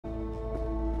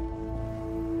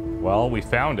Well, we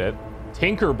found it.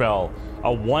 Tinkerbell,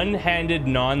 a one-handed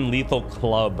non-lethal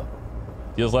club.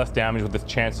 Deals less damage with the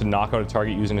chance to knock out a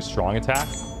target using a strong attack.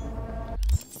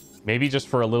 Maybe just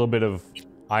for a little bit of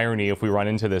irony, if we run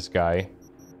into this guy,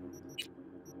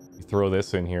 we throw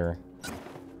this in here.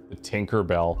 The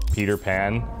Tinkerbell. Peter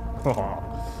Pan.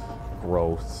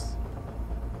 Gross.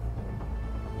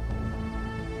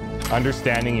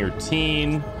 Understanding your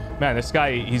teen. Man, this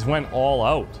guy, he's went all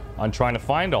out on trying to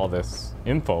find all this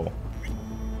info.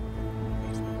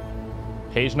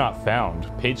 Page not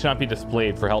found. Page not be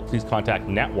displayed. For help, please contact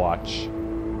Netwatch.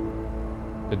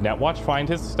 Did Netwatch find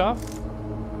his stuff?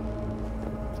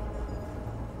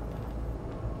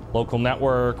 Local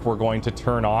network. We're going to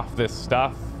turn off this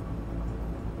stuff.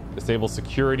 Disable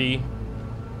security.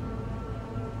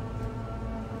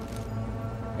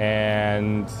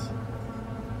 And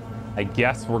I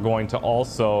guess we're going to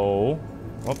also...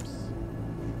 Whoops.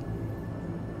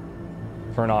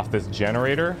 Turn off this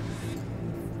generator,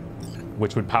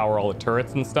 which would power all the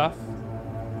turrets and stuff.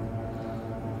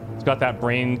 It's got that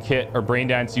brain kit or brain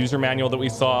dance user manual that we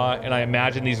saw, and I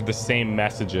imagine these are the same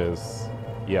messages.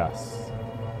 Yes.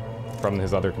 From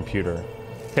his other computer.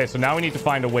 Okay, so now we need to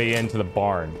find a way into the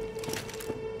barn.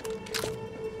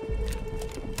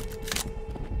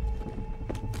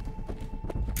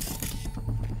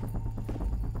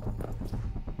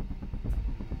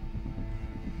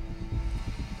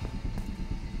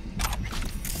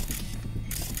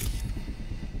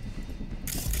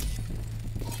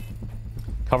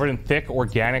 Covered in thick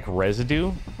organic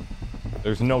residue.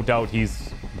 There's no doubt he's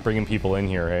bringing people in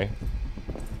here, eh?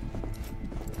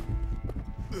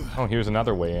 Oh, here's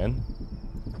another way in.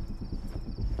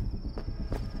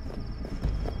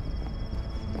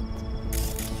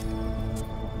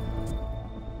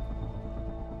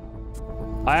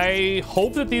 I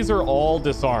hope that these are all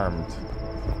disarmed.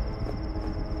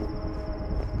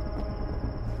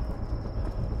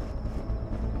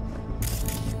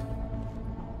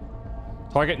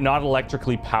 Target not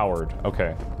electrically powered.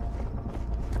 Okay.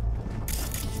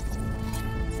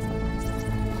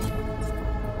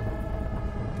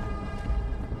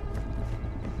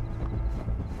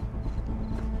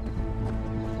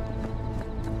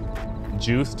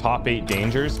 Juice, top 8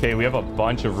 dangers. Okay, we have a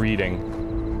bunch of reading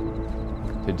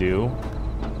to do.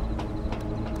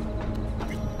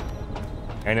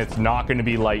 And it's not going to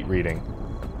be light reading.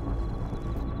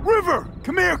 River,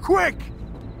 come here, quick!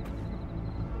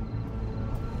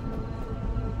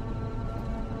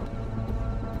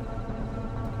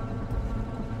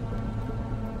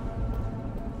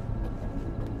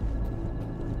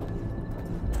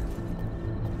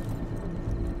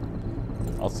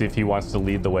 I'll see if he wants to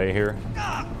lead the way here.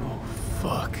 Oh,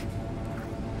 fuck.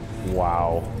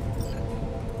 Wow.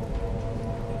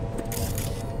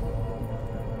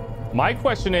 My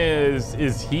question is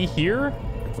he here?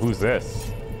 Who's this?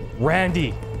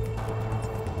 Randy.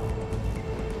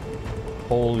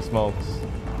 Holy smokes.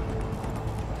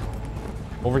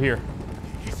 Over here.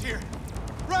 He's here.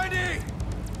 Randy!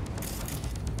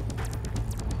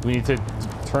 We need to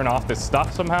turn off this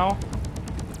stuff somehow.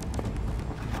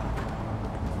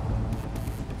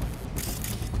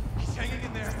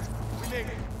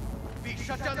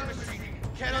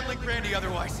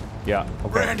 Otherwise. Yeah,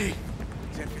 okay. Randy!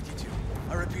 1052.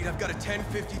 I repeat, I've got a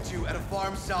 1052 at a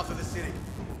farm south of the city.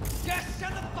 Yes,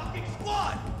 send the fucking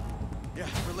squad! Yeah,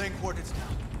 we're laying coordinates now.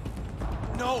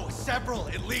 No, several,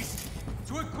 at least.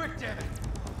 Do it quick, damn it.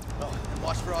 Oh, and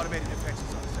watch for automated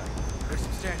defenses on the site. They're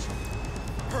substantial.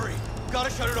 Hurry,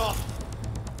 gotta shut it off.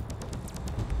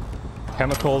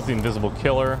 Chemicals, the invisible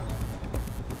killer.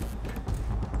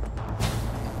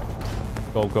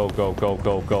 Go, go, go, go,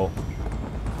 go, go.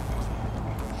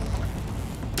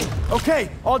 Okay,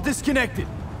 all disconnected.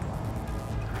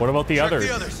 What about the others?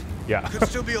 The others. Yeah. Could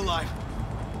still be alive.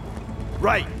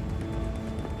 Right.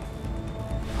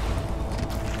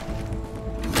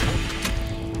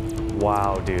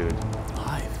 Wow, dude.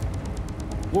 Alive.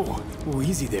 Whoa, whoa,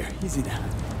 easy there. Easy now.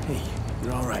 Hey,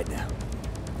 you're all right now.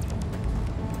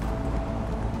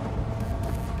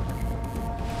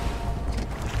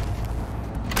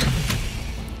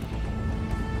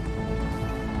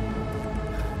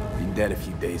 Dead a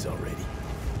few days already.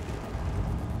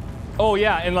 Oh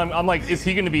yeah, and I'm like, is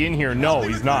he going to be in here? No,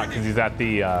 he's not, because he's at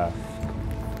the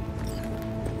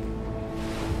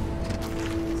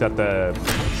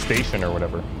station or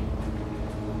whatever.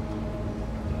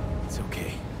 It's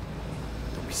okay.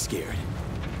 Don't be scared.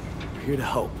 We're here to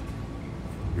help.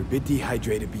 You're a bit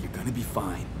dehydrated, but you're gonna be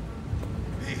fine.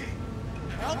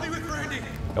 Help me with Randy.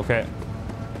 Okay.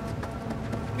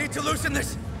 Need to loosen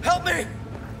this. Help me.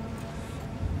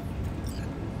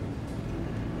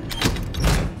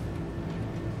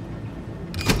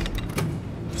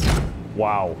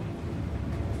 Wow.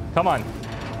 Come on.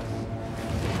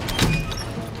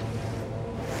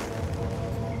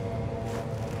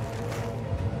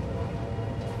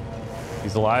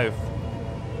 He's alive.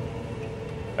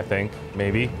 I think.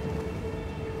 Maybe.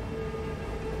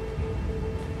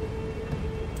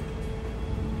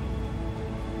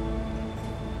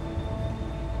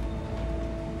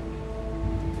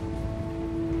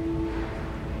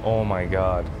 Oh my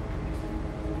god.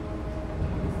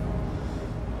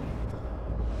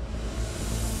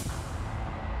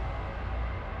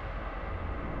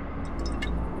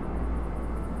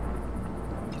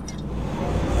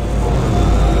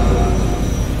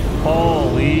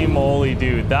 Holy moly,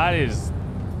 dude. That is...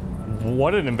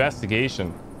 What an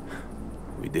investigation.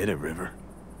 We did it, River.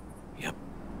 Yep.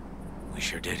 We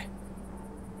sure did.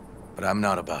 But I'm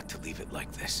not about to leave it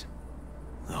like this.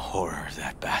 The horror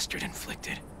that bastard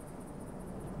inflicted.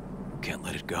 Can't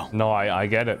let it go. No, I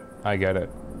get it. I get it.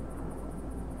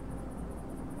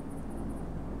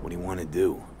 What do you want to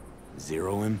do?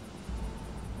 Zero him?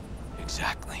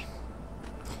 Exactly.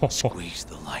 Squeeze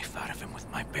the life out of him with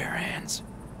my bare hands.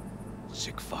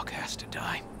 Sick fuck has to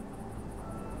die.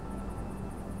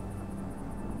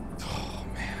 Oh,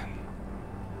 man.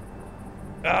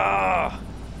 Ah!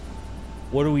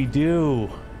 What do we do?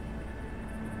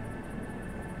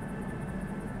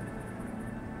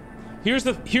 Here's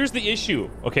the issue,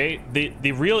 okay?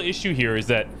 The real issue here is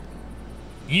that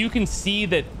you can see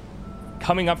that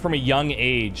coming up from a young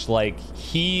age, like,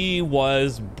 he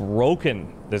was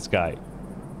broken, this guy.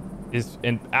 Is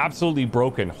absolutely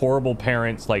broken. Horrible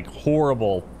parents, like,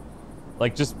 horrible,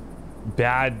 like, just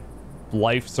bad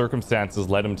life circumstances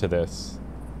led him to this.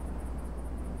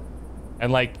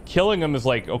 And, like, killing him is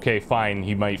like, okay, fine,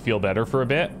 he might feel better for a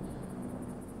bit.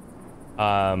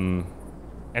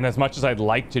 And as much as I'd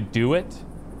like to do it,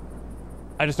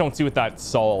 I just don't see what that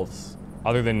solves,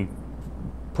 other than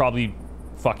probably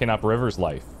fucking up River's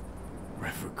life.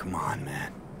 River, come on,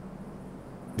 man.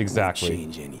 Exactly. Won't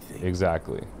change anything.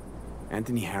 Exactly.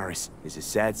 Anthony Harris is a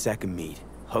sad sack of meat,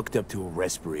 hooked up to a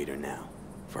respirator now.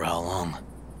 For how long?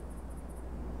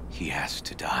 He has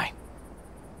to die.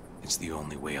 It's the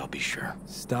only way I'll be sure.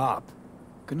 Stop.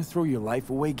 Gonna throw your life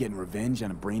away getting revenge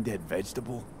on a brain-dead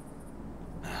vegetable?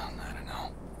 I don't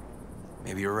know.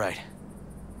 Maybe you're right.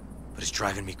 But it's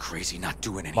driving me crazy not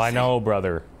doing anything. I know,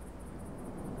 brother.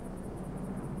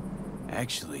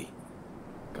 Actually,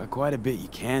 got quite a bit you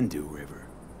can do, River.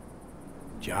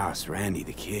 Joss, Randy,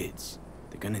 the kids.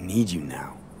 They're gonna need you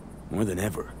now. More than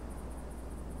ever.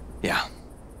 Yeah.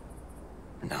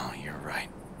 No, you're right.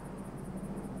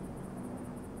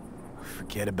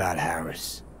 Forget about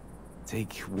Harris.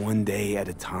 Take one day at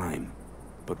a time.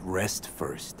 But rest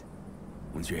first.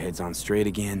 Once your head's on straight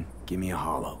again, give me a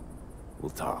hollow.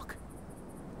 We'll talk.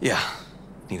 Yeah.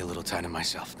 Need a little time to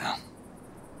myself now.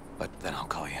 But then I'll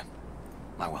call you.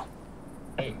 I will.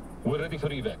 Hey, we're ready for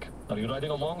evac. Are you riding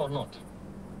along or not?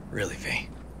 Really, V.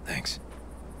 Thanks.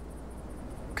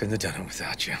 Couldn't have done it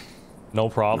without you. No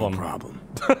problem. No problem.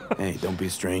 Hey, don't be a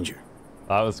stranger.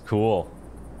 That was cool.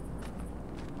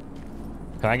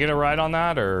 Can I get a ride on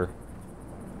that, or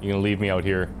you gonna leave me out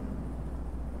here?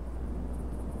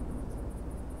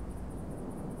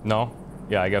 No?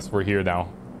 Yeah, I guess we're here now.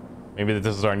 Maybe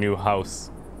this is our new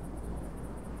house.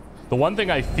 The one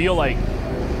thing I feel like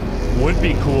would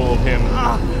be cool of him...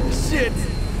 Ah, shit!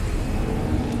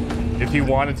 If he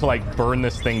wanted to, like, burn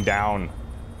this thing down,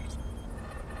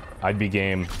 I'd be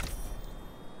game.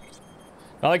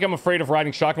 Not like I'm afraid of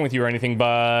riding shotgun with you or anything,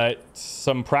 but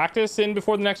some practice in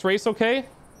before the next race, okay?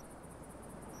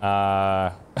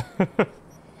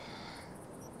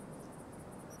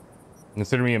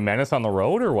 Consider me a menace on the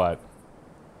road or what?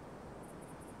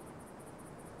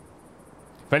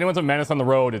 If anyone's a menace on the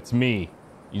road, it's me.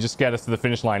 You just get us to the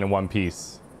finish line in one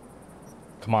piece.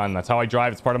 Come on, that's how I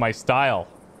drive. It's part of my style.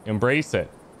 Embrace it.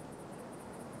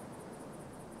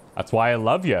 That's why I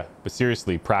love you. But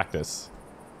seriously, practice.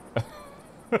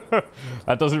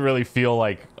 That doesn't really feel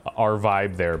like our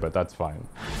vibe there, but that's fine.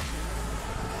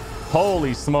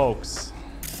 Holy smokes.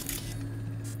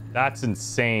 That's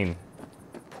insane.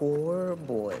 Poor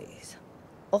boys.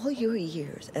 All your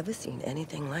years, ever seen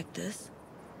anything like this?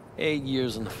 8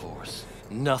 years in the force.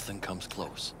 Nothing comes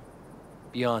close.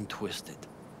 Beyond twisted.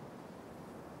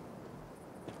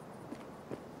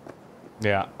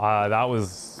 Yeah, that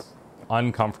was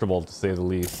uncomfortable to say the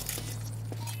least.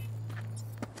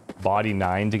 Body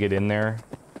 9 to get in there.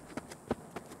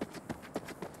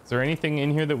 Is there anything in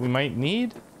here that we might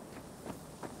need?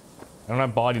 I don't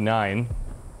have body 9.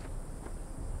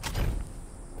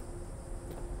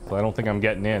 So I don't think I'm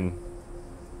getting in.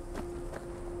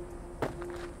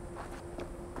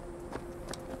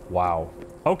 Wow.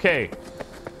 Okay.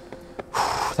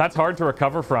 That's hard to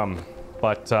recover from,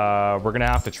 but we're gonna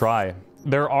have to try.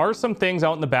 There are some things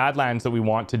out in the Badlands that we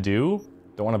want to do.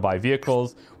 Don't want to buy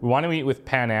vehicles. We want to meet with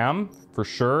Pan Am for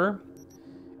sure.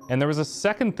 And there was a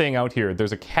second thing out here.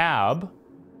 There's a cab.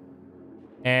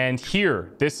 And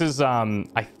here, this is,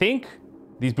 I think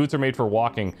these boots are made for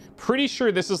walking. Pretty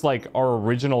sure this is like our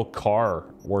original car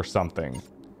or something.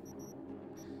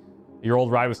 Your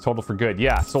old ride was total for good.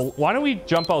 Yeah, so why don't we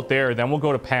jump out there, then we'll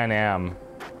go to Pan Am.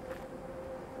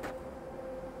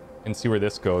 And see where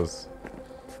this goes.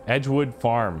 Edgewood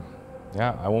Farm.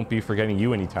 Yeah, I won't be forgetting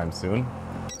you anytime soon.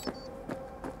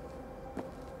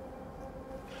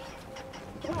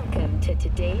 Welcome to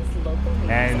today's local news.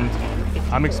 And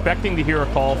I'm expecting to hear a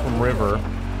call from River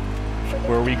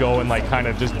where we go and like kind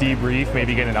of just debrief,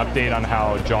 maybe get an update on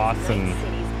how Joss and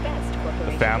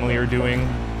the family are doing.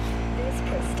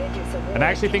 And I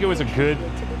actually think it was a good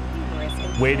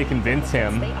way to convince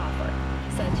him.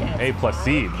 A plus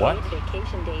C, what?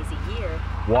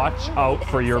 Watch out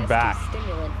for your back.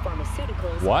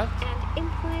 What?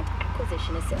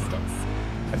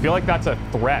 I feel like that's a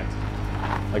threat.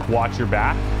 Like, watch your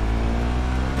back.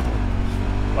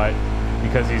 But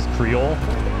because he's Creole.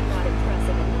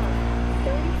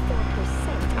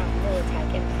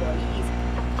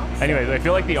 Anyways, I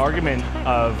feel like the argument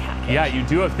of, yeah, you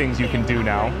do have things you can do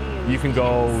now. You can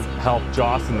go help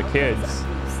Joss and the kids.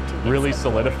 Really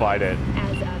solidified it.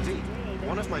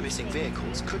 One of my missing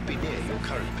vehicles could be near your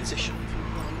current position.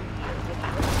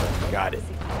 Got it.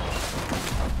 The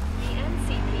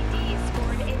NCPD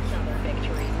scored another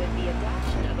victory with the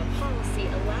adoption of a policy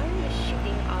allowing the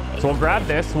shooting of So we'll grab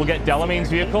this, we'll get Delamain's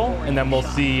vehicle, and then we'll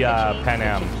see Pan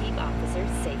Am. keep officers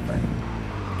safer.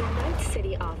 The Night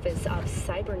City Office of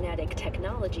Cybernetic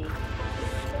Technology.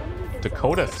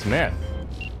 Dakota Smith.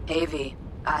 Hey V,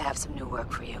 I have some new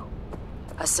work for you.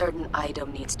 A certain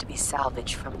item needs to be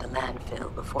salvaged from the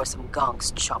landfill before some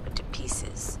gonks chop it to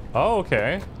pieces. Oh,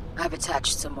 okay. I've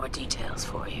attached some more details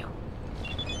for you.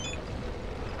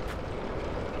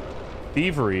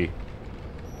 Thievery.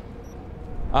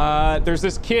 There's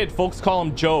this kid, folks call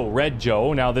him Joe, Red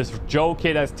Joe. Now this Joe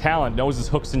kid has talent, knows his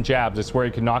hooks and jabs. I swear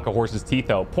he can knock a horse's teeth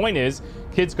out. Point is,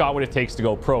 kid's got what it takes to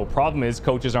go pro. Problem is,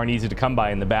 coaches aren't easy to come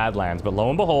by in the Badlands. But lo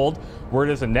and behold, word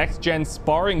is a next-gen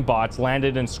sparring bots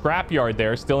landed in scrapyard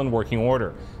there, still in working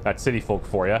order. That's city folk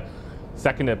for you.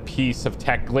 Second a piece of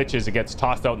tech glitches, it gets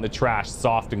tossed out in the trash,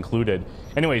 soft included.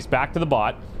 Anyways, back to the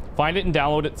bot. Find it and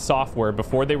download its software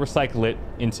before they recycle it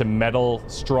into metal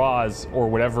straws or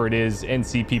whatever it is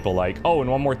NC people like. Oh, and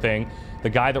one more thing. The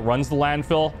guy that runs the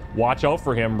landfill, watch out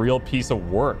for him. Real piece of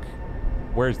work.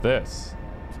 Where's this?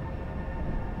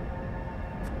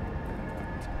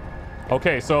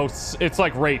 Okay, so it's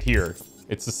like right here.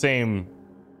 It's the same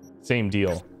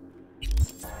deal.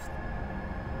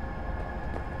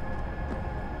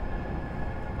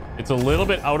 It's a little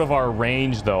bit out of our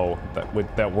range though.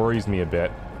 That worries me a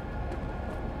bit.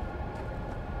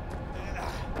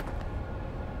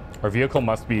 Our vehicle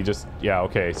must be just, yeah,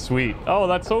 okay, sweet. Oh,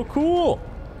 that's so cool.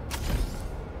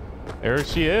 There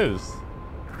she is.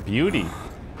 Beauty.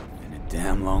 Been a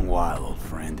damn long while, old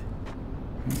friend.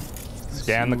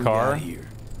 Scan the car. Here.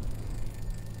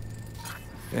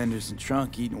 Fenders and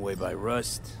trunk eaten away by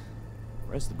rust.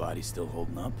 The rest of the body's still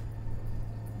holding up.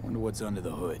 Wonder what's under the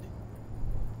hood.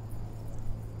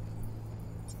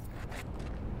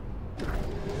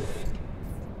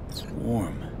 It's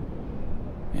warm.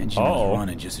 Engine was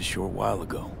running just a short while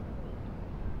ago.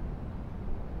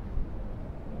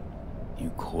 New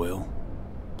coil,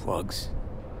 plugs.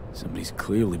 Somebody's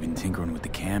clearly been tinkering with the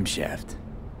camshaft.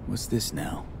 What's this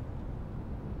now?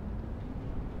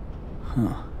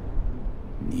 Huh.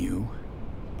 New,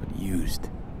 but used.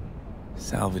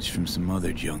 Salvaged from some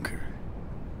other junker.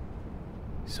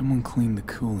 Someone cleaned the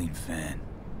cooling fan.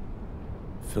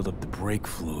 Filled up the brake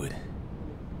fluid.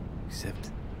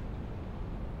 Except...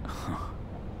 Huh.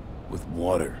 With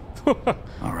water.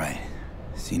 All right.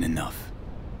 Seen enough.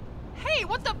 Hey,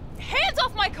 what the? Hands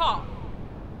off my car!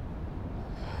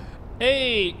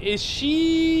 Hey, is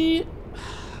she...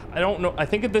 I don't know. I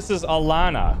think this is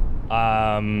Alana.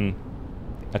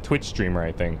 A Twitch streamer,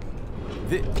 I think.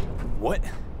 What?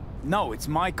 No, it's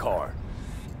my car.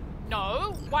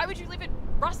 No, why would you leave it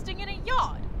rusting in a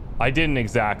yard? I didn't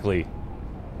exactly.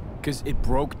 Because it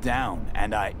broke down,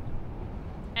 and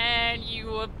And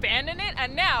you abandoned it,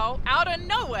 and now, out of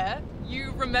nowhere,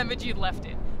 you remembered you'd left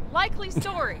it. Likely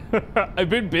story. I've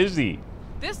been busy.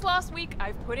 This last week,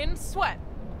 I've put in sweat,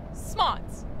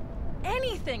 smarts,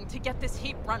 anything to get this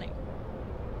heap running.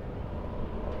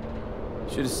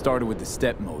 should have started with the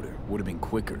step motor. Would have been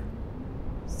quicker.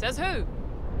 Says who?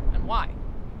 And why?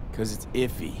 Because it's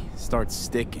iffy. Starts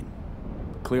sticking.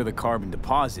 Clear the carbon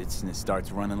deposits and it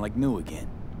starts running like new again.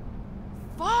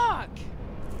 Fuck!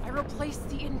 I replaced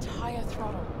the entire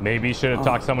throttle. Maybe you should have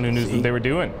talked to someone who knew what they were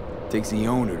doing. Takes the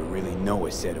owner to really know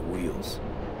a set of wheels.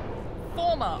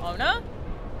 Former owner?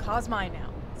 Car's mine now.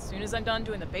 As soon as I'm done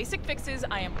doing the basic fixes,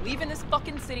 I am leaving this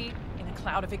fucking city in a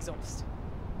cloud of exhaust.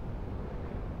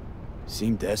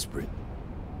 Seem desperate.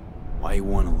 Why you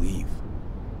want to leave?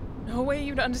 No way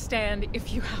you'd understand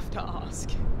if you have to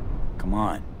ask. Come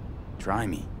on. Try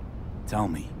me. Tell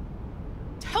me.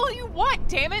 Tell you what,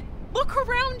 damn it! Look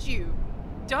around you!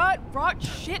 Dirt, rot,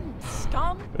 shit, and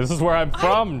scum. This is where I'm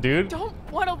from, dude. Don't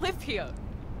want to live here.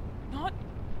 Not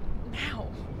now.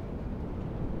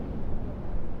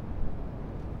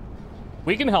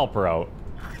 We can help her out.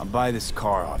 I'll buy this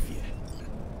car off you.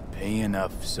 Pay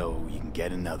enough so you can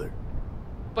get another.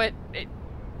 But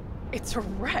it's a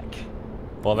wreck.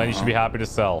 Well, then you should be happy to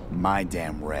sell. My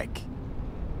damn wreck.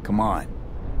 Come on.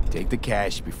 Take the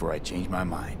cash before I change my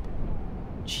mind.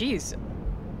 Jeez.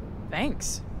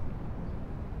 Thanks.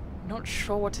 Not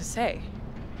sure what to say.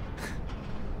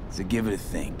 So give it a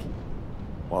think.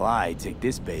 While I take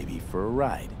this baby for a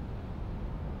ride.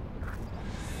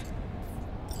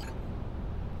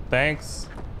 Thanks.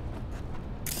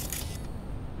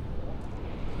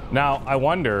 Now, I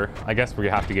wonder, I guess we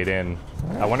have to get in.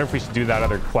 I wonder if we should do that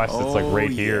other quest that's like right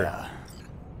here.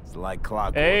 It's like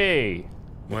clockwork. Hey!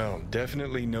 Well,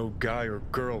 definitely no guy or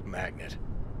girl magnet,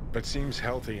 but seems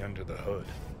healthy under the hood.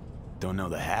 Don't know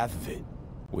the half of it.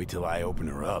 Wait till I open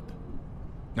her up.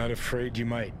 Not afraid you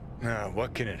might. Nah,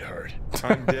 what can it hurt?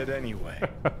 I'm dead anyway.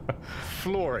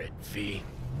 Floor it, V.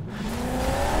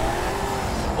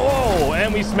 Oh,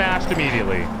 and we smashed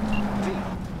immediately. V,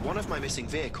 one of my missing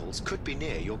vehicles could be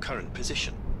near your current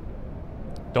position.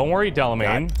 Don't worry,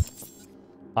 Delamain.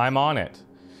 I'm on it.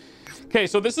 Okay,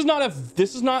 so this is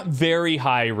not very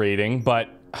high rating, but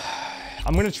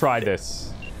I'm gonna try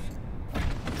this.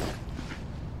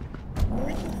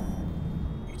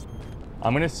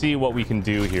 I'm gonna see what we can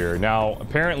do here. Now,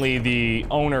 apparently the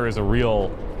owner is a real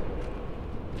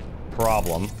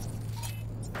problem.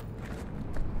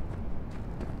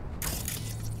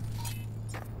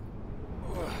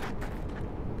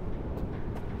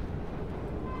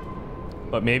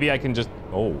 But maybe I can just...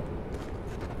 Oh.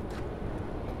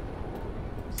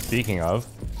 Speaking of,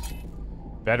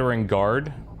 veteran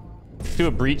guard. Let's do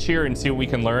a breach here and see what we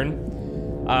can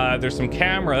learn. There's some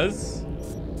cameras.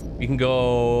 We can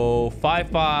go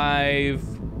 5.5.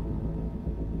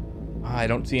 I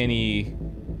don't see any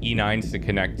E9s to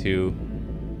connect to.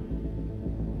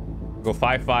 Go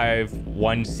 5.5,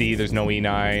 1C, there's no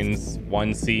E9s.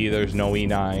 1C, there's no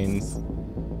E9s.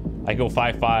 I go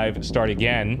 5.5, start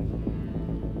again.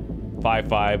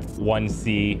 5.5,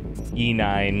 1C,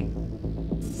 E9,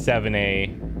 7A,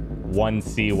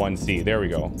 1C, 1C. There we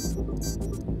go.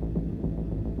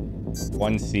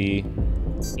 1C,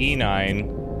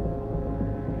 E9,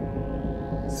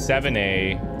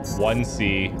 7A,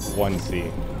 1C,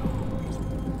 1C.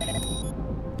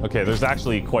 Okay, there's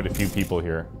actually quite a few people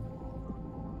here.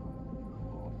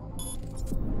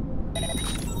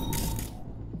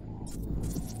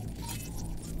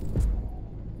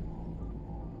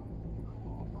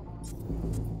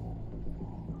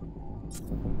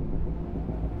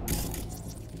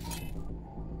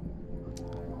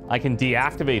 I can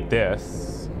deactivate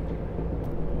this.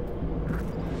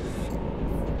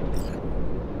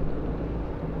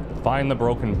 Find the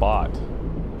broken bot.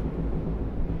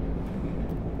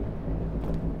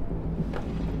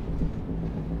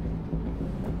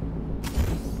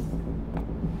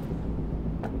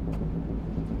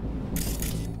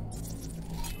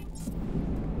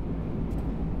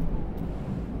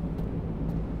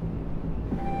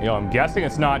 Yo, I'm guessing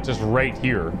it's not just right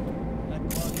here.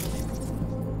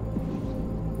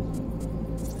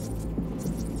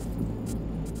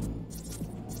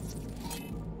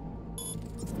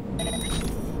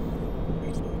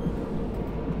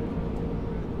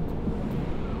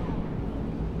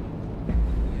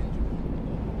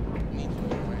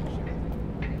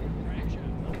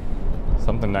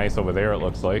 Something nice over there, it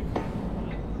looks like.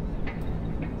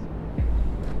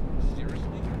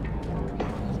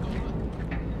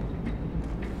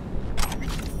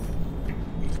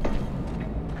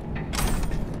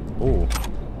 Ooh.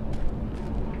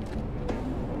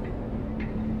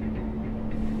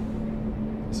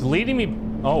 It's leading me...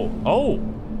 Oh, oh!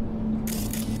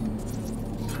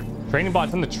 Training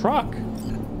bot's in the truck.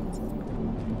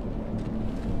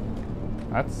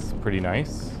 That's pretty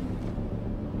nice.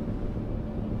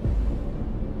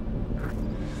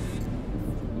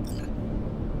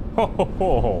 Ho, ho,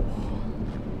 ho.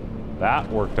 That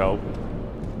worked out.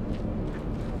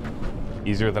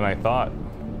 Easier than I thought.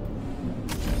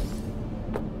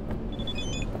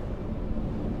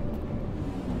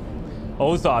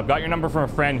 Oza, I've got your number from a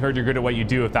friend. Heard you're good at what you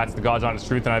do. If that's the God's honest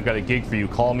truth, and I've got a gig for you.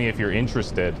 Call me if you're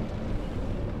interested.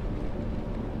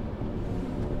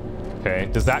 Okay,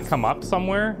 does that come up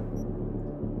somewhere?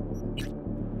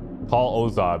 Call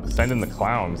Ozab. Send in the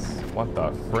clowns. What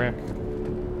the frick?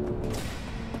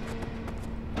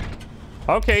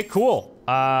 Okay, cool.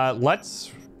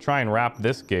 Let's try and wrap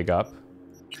this gig up.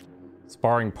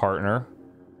 Sparring partner.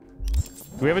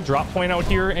 Do we have a drop point out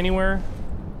here anywhere?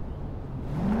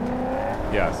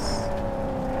 Yes.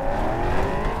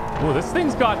 Oh, this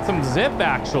thing's got some zip,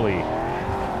 actually.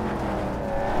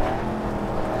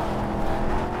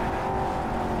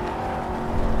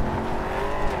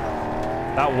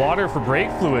 That water for brake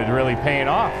fluid really paying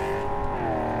off.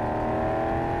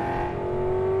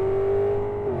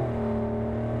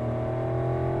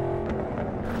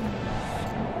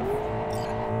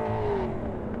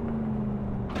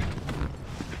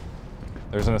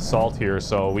 There's an assault here,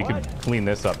 so we could clean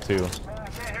this up too.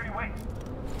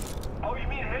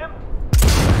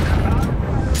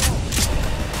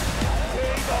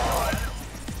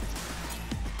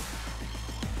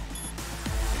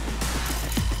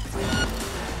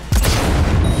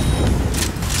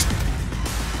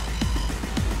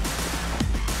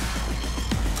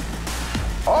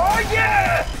 Oh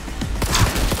yeah!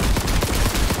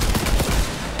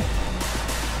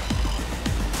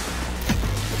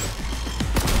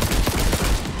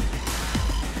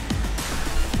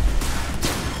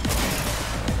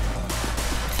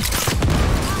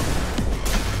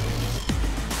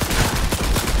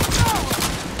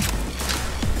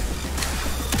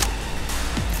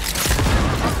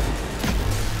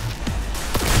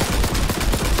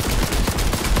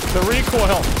 The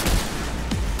recoil.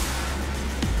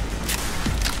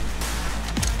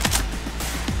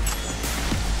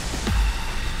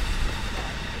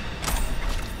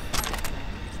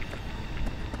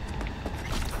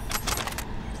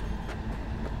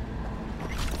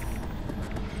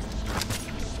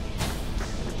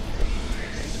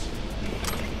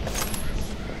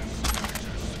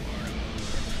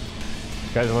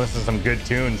 Guys are listening to some good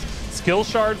tunes. Skill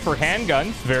shard for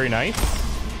handguns, very nice.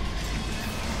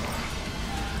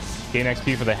 Gain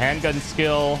XP for the handgun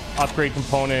skill, upgrade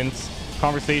components,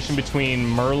 conversation between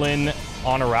Merlin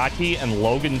Honorati and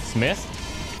Logan Smith.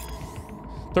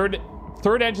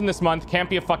 Third engine this month, can't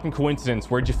be a fucking coincidence.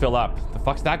 Where'd you fill up? The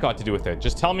fuck's that got to do with it?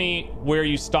 Just tell me where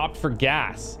you stopped for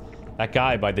gas. That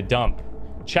guy by the dump.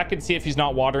 Check and see if he's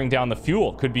not watering down the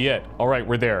fuel. Could be it. All right,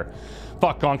 we're there.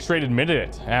 Fuck, Gonk straight admitted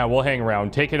it. We'll hang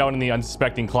around. Take it out on the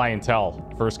unsuspecting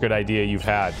clientele. First good idea you've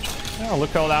had. Oh, look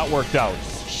how that worked out.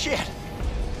 Shit.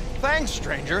 Thanks,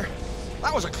 stranger.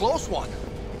 That was a close one.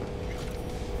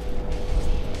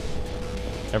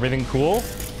 Everything cool?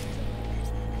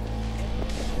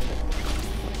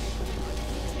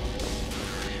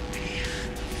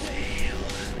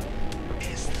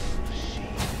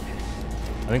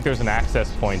 I think there's an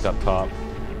access point up top.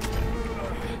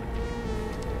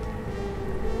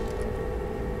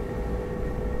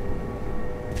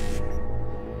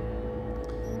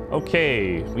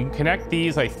 Okay, we can connect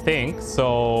these, I think,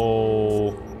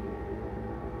 so...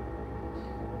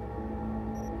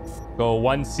 Go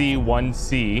 1C,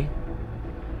 1C.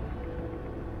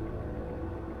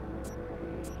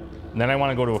 And then I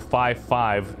want to go to a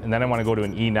 5-5, and then I want to go to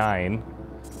an E9.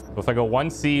 So if I go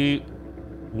 1C,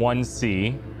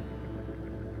 1C...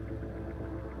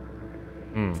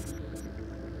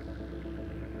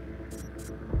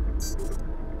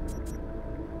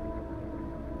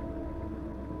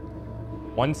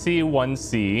 1C,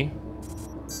 1C.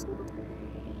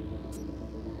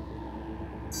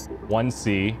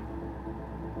 1C.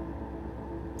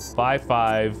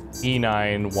 5-5,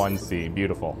 E9, 1C.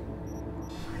 Beautiful.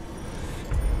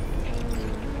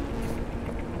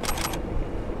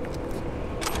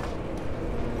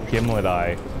 Gimlet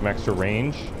eye. Some extra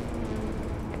range.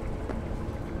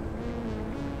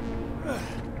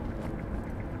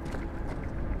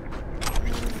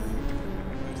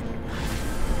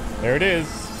 There it is.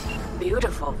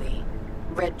 Beautiful, V.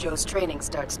 Red Joe's training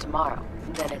starts tomorrow.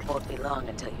 Then it won't be long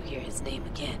until you hear his name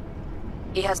again.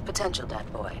 He has potential,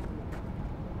 that boy.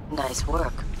 Nice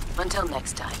work. Until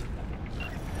next time.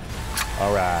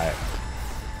 All right.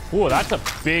 Ooh, that's a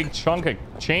big chunk of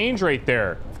change right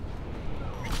there.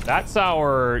 That's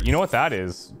our... You know what that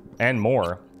is? And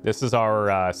more. This is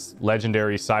our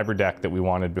legendary cyber deck that we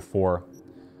wanted before.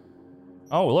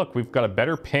 Oh, look. We've got a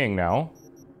better ping now.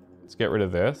 Let's get rid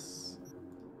of this.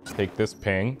 Take this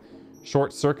ping.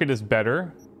 Short circuit is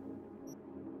better.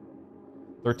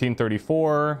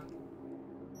 1334.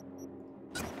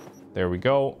 There we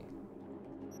go.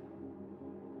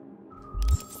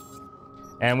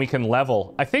 And we can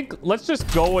level. I think let's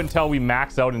just go until we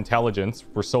max out intelligence.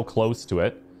 We're so close to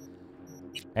it.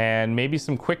 And maybe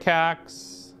some quick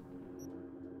hacks.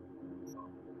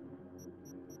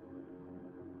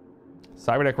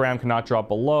 Cyberdeck RAM cannot drop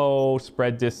below.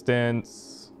 Spread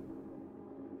distance.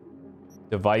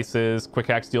 Devices. Quick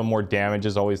hacks deal more damage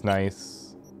is always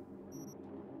nice.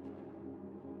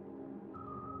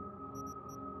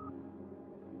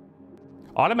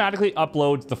 Automatically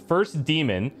uploads the first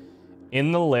demon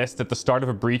in the list at the start of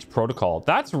a breach protocol.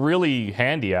 That's really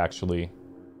handy, actually.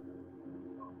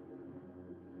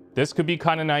 This could be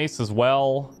kind of nice as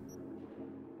well.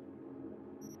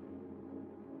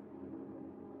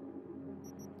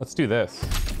 Let's do this.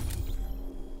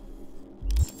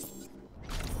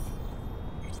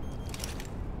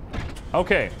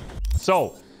 Okay,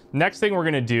 so next thing we're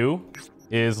gonna do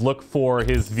is look for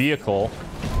his vehicle.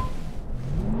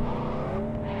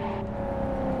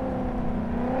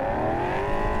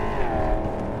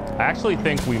 I actually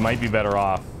think we might be better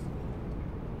off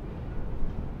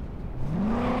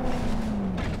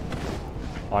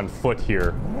on foot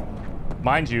here.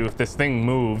 Mind you, if this thing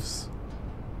moves,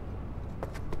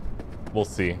 we'll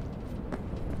see.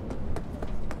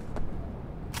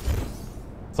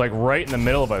 It's like right in the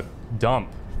middle of a dump.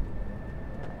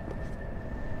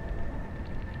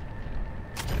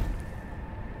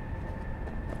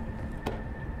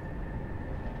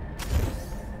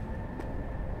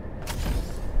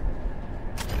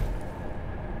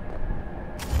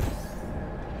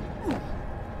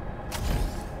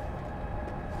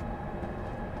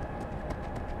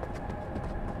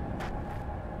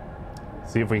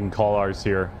 See if we can call ours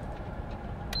here.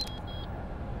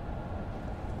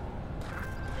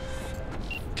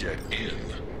 Get in.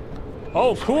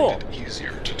 Oh, cool. Find it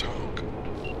easier to talk.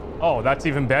 Oh, that's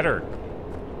even better.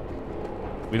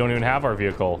 We don't even have our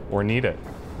vehicle or need it.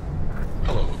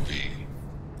 Hello, V.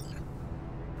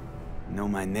 Know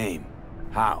my name.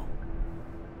 How?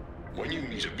 When you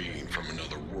meet a being from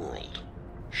another world,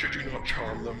 should you not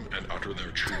charm them and utter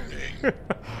their true name?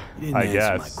 You didn't I answer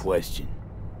guess. my question.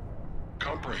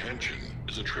 Comprehension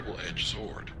is a triple-edged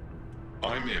sword.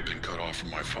 I may have been cut off from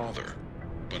my father,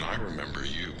 but I remember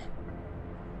you.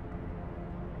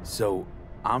 So,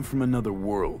 I'm from another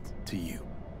world to you.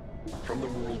 From the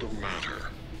world of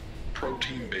matter,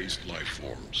 protein-based life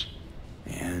forms.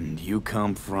 And you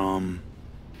come from...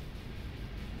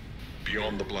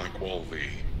 Beyond the Black Wall, V.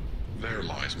 There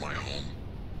lies my home.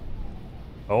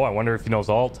 Oh, I wonder if he knows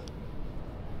Alt.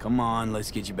 Come on,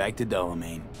 let's get you back to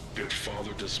Delamain. Did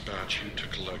Father dispatch you to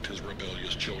collect his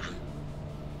rebellious children?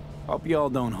 Hope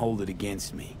y'all don't hold it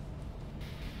against me.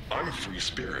 I'm a free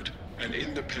spirit, an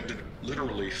independent,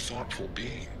 literally thoughtful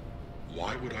being.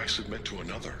 Why would I submit to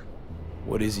another?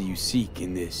 What is it you seek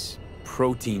in this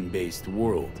protein-based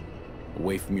world,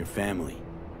 away from your family?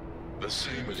 The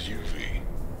same as you, V.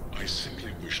 I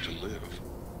simply wish to live.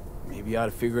 Maybe you ought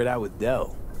to figure it out with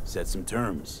Del. Set some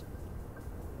terms.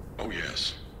 Oh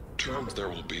yes, terms there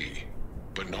will be,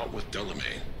 but not with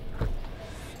Delamain.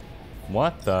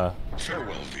 What the?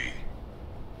 Farewell, V.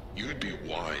 You'd be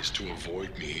wise to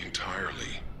avoid me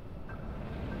entirely.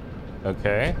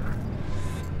 Okay.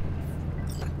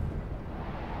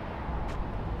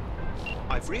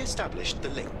 I've re-established the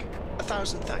link.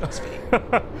 1,000 thanks, V.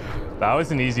 That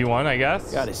was an easy one, I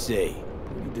guess. Gotta say,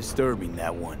 pretty disturbing,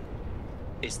 that one.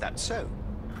 Is that so?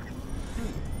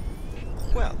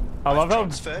 Well, I love how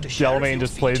transferred a share of Delamain your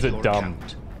just fee plays to it your dumb.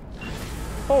 account.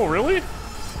 Oh, really?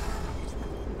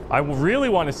 I really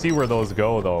want to see where those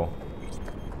go, though.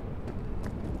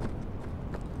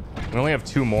 We only have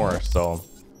 2 more, so...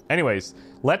 Anyways,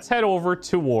 let's head over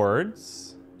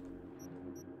towards...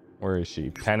 Where is she?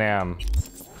 Pan Am.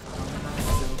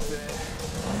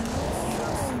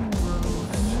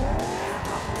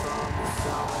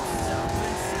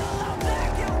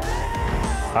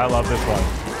 I love this one.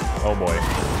 Oh boy.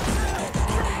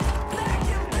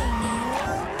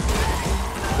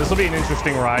 This will be an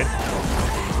interesting ride.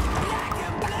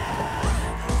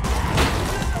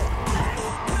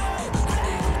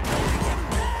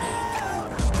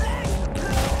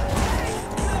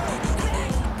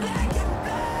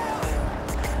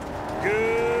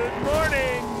 Good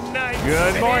morning, Night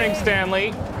Good City. morning,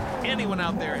 Stanley. Anyone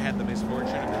out there had the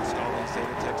misfortune of installing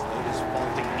Satatech's latest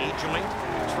faulty E-joint?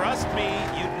 Trust me,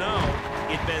 you'd know.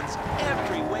 It bends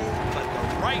every way but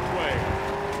the right way.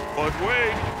 But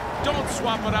wait, don't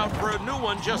swap it out for a new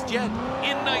one just yet.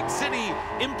 In Night City,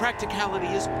 impracticality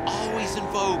is always in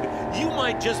vogue. You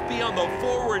might just be on the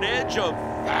forward edge of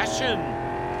fashion.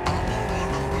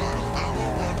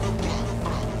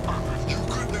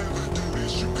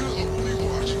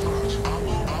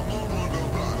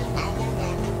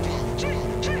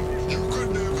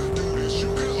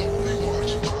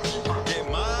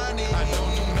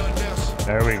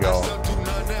 There we go.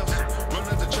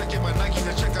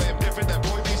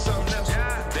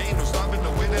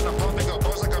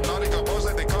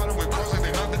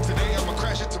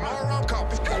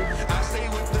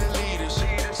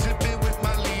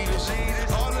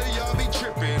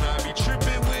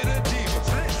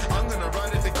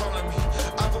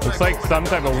 Looks like some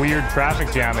type of weird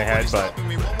traffic jam ahead, but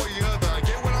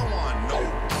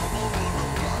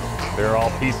they're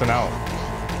all peacing out.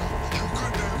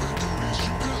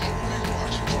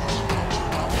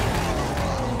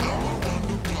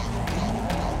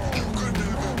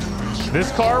 This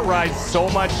car rides so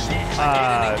much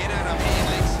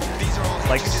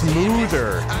like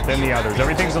smoother than the others.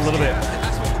 Everything's a little bit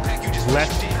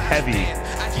less heavy.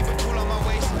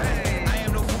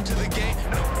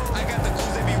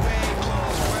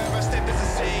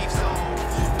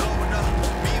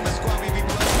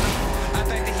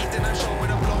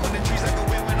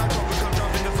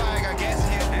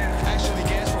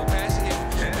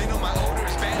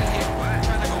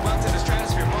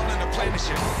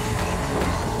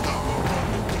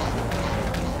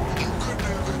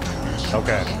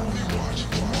 Okay.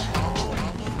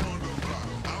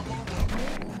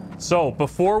 So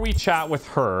before we chat with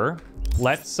her,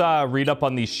 let's read up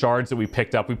on these shards that we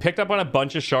picked up. We picked up on a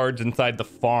bunch of shards inside the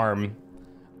farm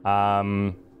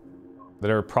that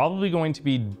are probably going to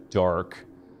be dark.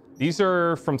 These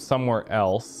are from somewhere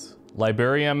else.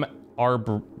 Liberium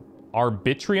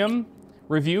Arbitrium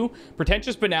review.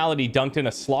 Pretentious banality dunked in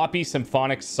a sloppy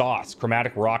symphonic sauce.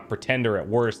 Chromatic rock pretender at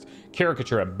worst.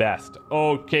 Caricature at best.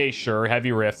 Okay, sure. Heavy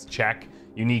riffs, check.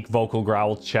 Unique vocal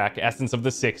growl, check. Essence of the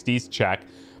 60s, check.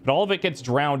 But all of it gets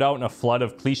drowned out in a flood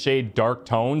of cliched dark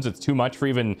tones. It's too much for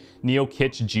even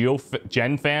neo-kitsch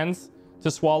gen fans to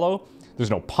swallow. There's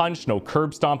no punch, no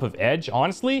curb stomp of edge.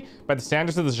 Honestly, by the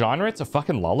standards of the genre, it's a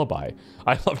fucking lullaby.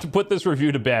 I'd love to put this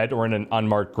review to bed or in an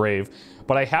unmarked grave,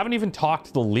 but I haven't even talked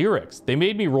to the lyrics. They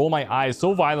made me roll my eyes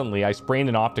so violently I sprained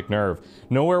an optic nerve.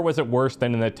 Nowhere was it worse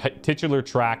than in the titular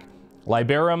track,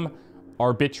 Liberium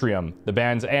Arbitrium, the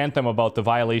band's anthem about the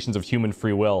violations of human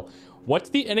free will. What's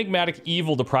the enigmatic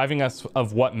evil depriving us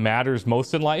of what matters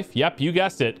most in life? Yep, you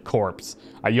guessed it, corpse.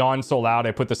 I yawned so loud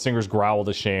I put the singer's growl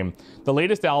to shame. The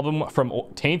latest album from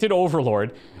Tainted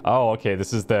Overlord, oh okay,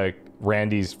 this is the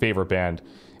Randy's favorite band,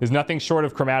 is nothing short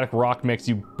of chromatic rock mix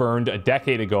you burned a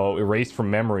decade ago, erased from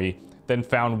memory, then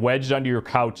found wedged under your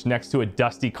couch next to a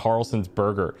dusty Carlson's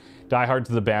burger. Diehards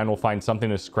of the band will find something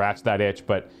to scratch that itch,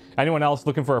 but anyone else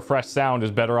looking for a fresh sound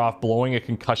is better off blowing a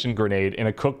concussion grenade in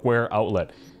a cookware outlet.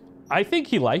 I think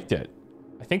he liked it.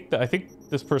 I think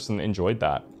this person enjoyed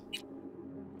that.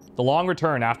 The long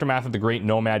return, aftermath of the great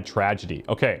NOMAD tragedy.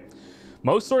 Okay.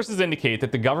 Most sources indicate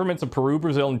that the governments of Peru,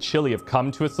 Brazil, and Chile have come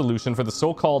to a solution for the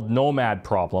so-called NOMAD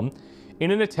problem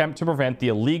in an attempt to prevent the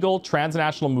illegal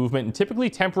transnational movement and typically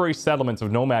temporary settlements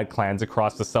of nomad clans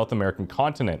across the South American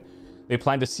continent. They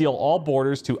plan to seal all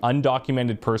borders to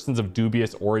undocumented persons of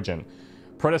dubious origin.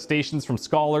 Protestations from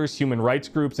scholars, human rights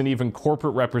groups, and even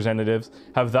corporate representatives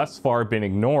have thus far been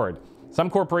ignored.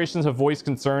 Some corporations have voiced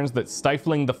concerns that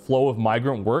stifling the flow of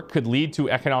migrant work could lead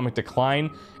to economic decline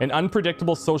and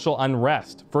unpredictable social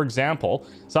unrest. For example,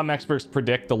 some experts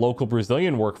predict the local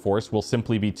Brazilian workforce will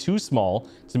simply be too small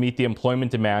to meet the employment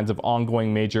demands of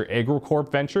ongoing major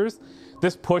AgroCorp ventures.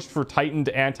 This push for tightened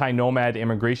anti-nomad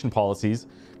immigration policies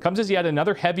comes as yet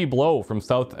another heavy blow from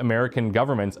South American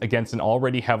governments against an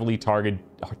already heavily targeted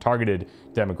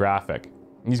demographic.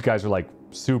 These guys are like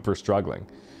super struggling.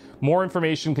 More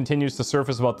information continues to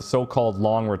surface about the so-called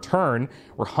long return,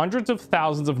 where hundreds of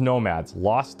thousands of nomads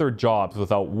lost their jobs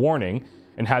without warning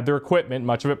and had their equipment,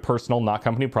 much of it personal, not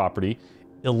company property,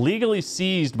 illegally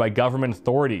seized by government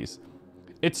authorities.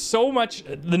 It's so much,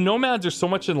 the nomads are so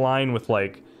much in line with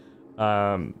like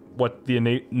what the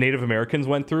Native Americans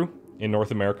went through in North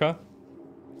America.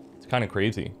 It's kind of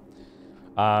crazy.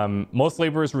 Most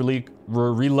laborers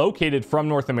were relocated from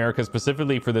North America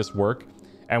specifically for this work,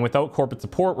 and without corporate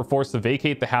support were forced to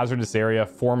vacate the hazardous area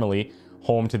formerly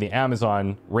home to the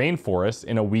Amazon rainforest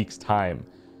in a week's time.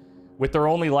 With their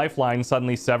only lifeline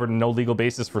suddenly severed and no legal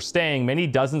basis for staying, many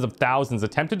dozens of thousands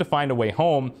attempted to find a way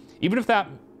home, even if that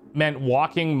meant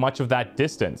walking much of that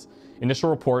distance. Initial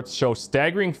reports show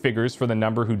staggering figures for the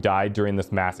number who died during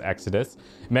this mass exodus.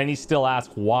 Many still ask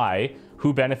why.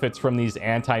 Who benefits from these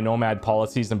anti-nomad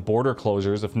policies and border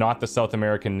closures if not the South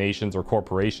American nations or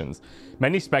corporations?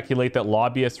 Many speculate that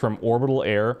lobbyists from Orbital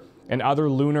Air and other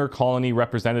lunar colony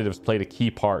representatives played a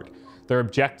key part. Their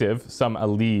objective, some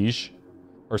allege,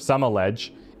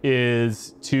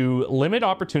 is to limit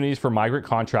opportunities for migrant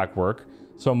contract work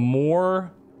so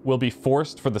more will be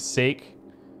forced for the sake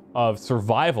of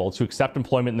survival to accept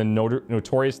employment in the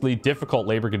notoriously difficult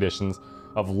labor conditions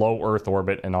of low Earth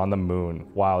orbit and on the moon.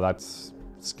 Wow, that's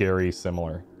scary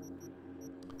similar.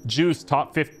 Juice,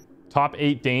 top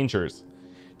 8 dangers.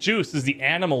 Juice is the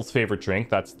animal's favorite drink.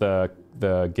 That's the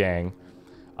gang.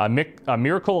 A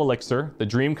miracle elixir, the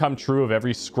dream come true of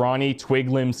every scrawny,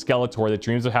 twig-limbed Skeletor that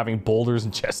dreams of having boulders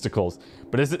and chesticles.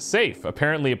 But is it safe?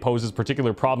 Apparently it poses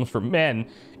particular problems for men.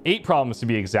 8 problems to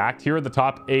be exact. Here are the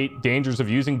top 8 dangers of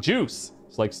using juice.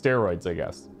 It's like steroids, I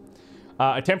guess.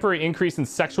 A temporary increase in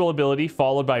sexual ability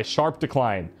followed by a sharp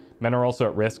decline. Men are also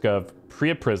at risk of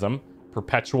priapism,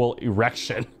 perpetual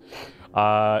erection.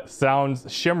 Sounds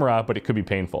shimra, but it could be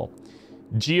painful.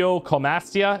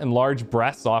 Geocomastia, enlarged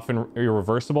breasts, often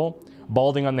irreversible.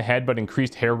 Balding on the head, but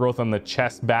increased hair growth on the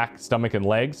chest, back, stomach, and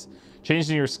legs. Changes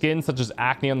in your skin, such as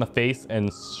acne on the face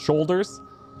and shoulders.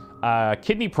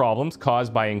 Kidney problems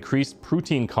caused by increased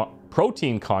protein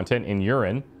content in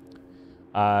urine.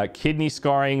 Kidney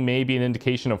scarring may be an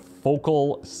indication of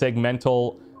focal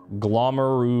segmental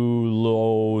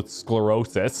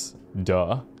glomerulosclerosis.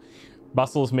 Duh.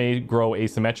 Muscles may grow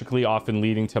asymmetrically, often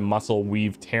leading to muscle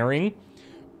weave tearing.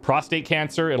 Prostate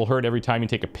cancer, it'll hurt every time you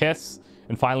take a piss.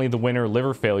 And finally, the winner,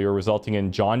 liver failure, resulting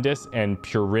in jaundice and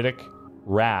pruritic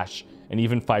rash, and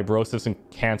even fibrosis and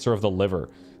cancer of the liver.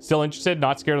 Still interested?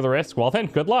 Not scared of the risk? Well then,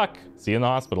 good luck. See you in the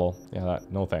hospital. Yeah,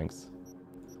 no thanks.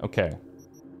 Okay.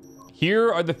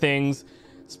 Here are the things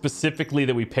specifically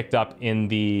that we picked up in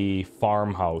the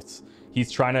farmhouse.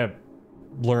 He's trying to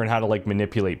learn how to, like,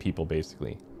 manipulate people,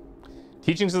 basically.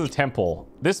 Teachings of the Temple.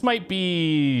 This might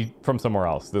be from somewhere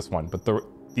else, this one, but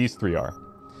these 3 are.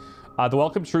 The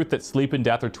welcome truth that sleep and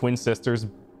death are twin sisters,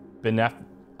 beneficent,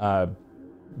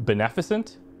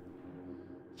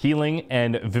 healing,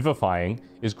 and vivifying,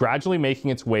 is gradually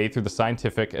making its way through the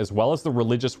scientific as well as the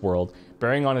religious world,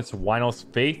 bearing on its Winos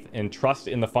faith and trust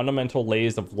in the fundamental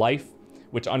lays of life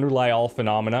which underlie all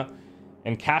phenomena,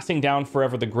 and casting down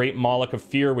forever the great Moloch of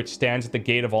fear which stands at the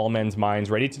gate of all men's minds,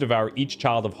 ready to devour each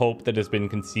child of hope that has been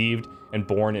conceived and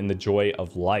born in the joy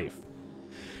of life.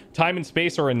 Time and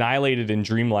space are annihilated in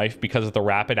dream life because of the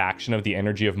rapid action of the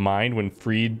energy of mind when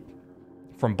freed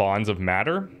from bonds of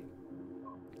matter.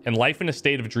 And life in a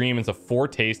state of dream is a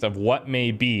foretaste of what may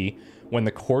be when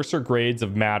the coarser grades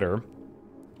of matter,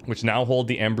 which now hold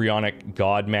the embryonic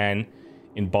God-man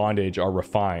in bondage, are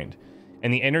refined.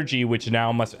 And the energy which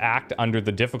now must act under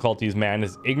the difficulties man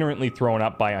is ignorantly thrown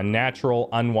up by unnatural,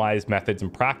 unwise methods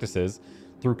and practices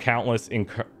through countless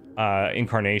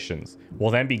incarnations, will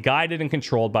then be guided and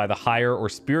controlled by the higher or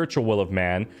spiritual will of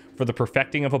man for the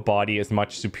perfecting of a body as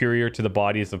much superior to the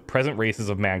bodies of present races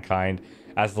of mankind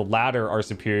as the latter are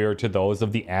superior to those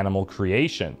of the animal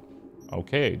creation.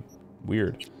 Okay,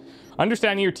 weird.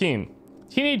 Understanding your teen.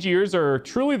 Teenage years are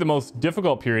truly the most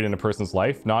difficult period in a person's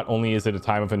life. Not only is it a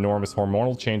time of enormous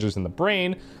hormonal changes in the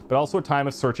brain, but also a time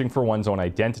of searching for one's own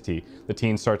identity. The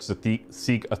teen starts to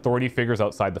seek authority figures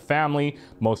outside the family,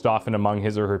 most often among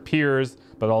his or her peers,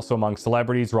 but also among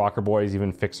celebrities, rocker boys,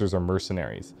 even fixers or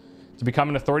mercenaries. To become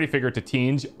an authority figure to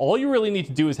teens, all you really need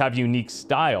to do is have unique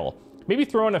style. Maybe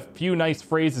throw in a few nice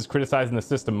phrases criticizing the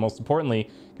system. Most importantly,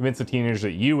 convince the teenagers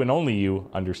that you and only you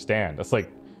understand. That's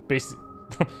like basically...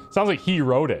 Sounds like he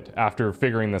wrote it after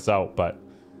figuring this out, but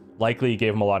likely he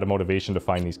gave him a lot of motivation to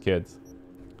find these kids.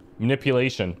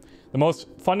 Manipulation. The most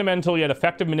fundamental yet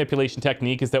effective manipulation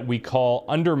technique is that we call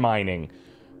undermining.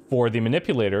 For the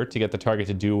manipulator to get the target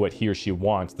to do what he or she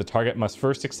wants, the target must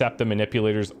first accept the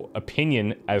manipulator's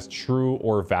opinion as true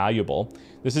or valuable.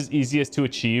 This is easiest to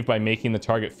achieve by making the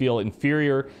target feel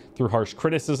inferior through harsh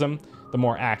criticism. The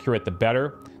more accurate, the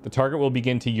better. The target will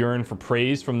begin to yearn for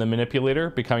praise from the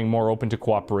manipulator, becoming more open to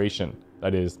cooperation.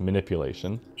 That is,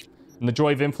 manipulation. And the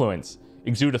joy of influence.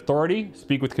 Exude authority,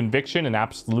 speak with conviction and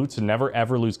absolutes, and never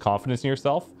ever lose confidence in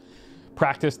yourself.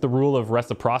 Practice the rule of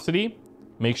reciprocity.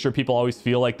 Make sure people always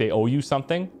feel like they owe you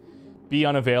something. Be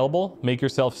unavailable. Make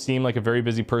yourself seem like a very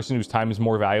busy person whose time is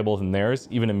more valuable than theirs.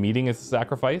 Even a meeting is a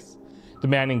sacrifice.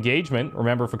 Demand engagement.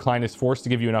 Remember, if a client is forced to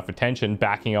give you enough attention,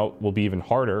 backing out will be even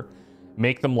harder.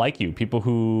 Make them like you.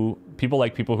 People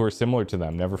like people who are similar to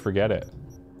them. Never forget it.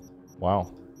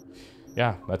 Wow.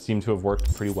 Yeah, that seemed to have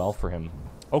worked pretty well for him.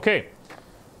 Okay,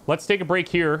 let's take a break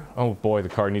here. Oh boy, the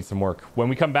car needs some work. When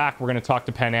we come back, we're going to talk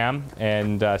to Pan Am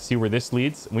and see where this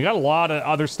leads. We got a lot of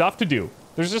other stuff to do.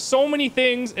 There's just so many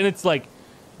things, and it's like,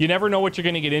 you never know what you're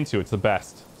going to get into. It's the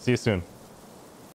best. See you soon.